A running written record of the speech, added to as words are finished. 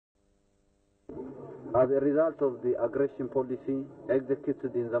As a result of the aggression policy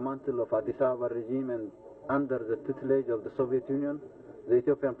executed in the mantle of Addis Ababa regime and under the tutelage of the Soviet Union, the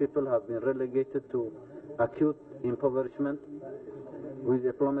Ethiopian people have been relegated to acute impoverishment with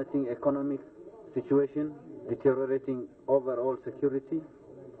a plummeting economic situation, deteriorating overall security,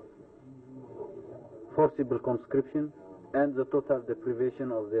 forcible conscription, and the total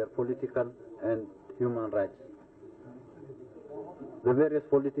deprivation of their political and human rights. The various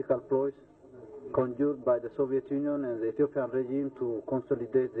political ploys conjured by the Soviet Union and the Ethiopian regime to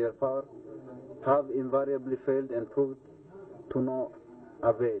consolidate their power have invariably failed and proved to no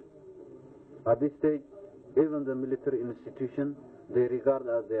avail. At this stage, even the military institution they regard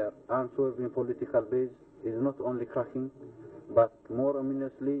as their unswerving political base is not only cracking, but more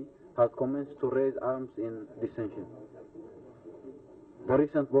ominously has commenced to raise arms in dissension. The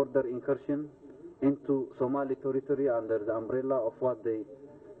recent border incursion into Somali territory under the umbrella of what they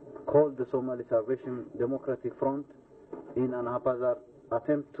called the Somali Salvation Democratic Front in an haphazard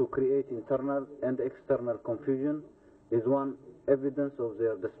attempt to create internal and external confusion is one evidence of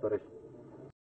their desperation.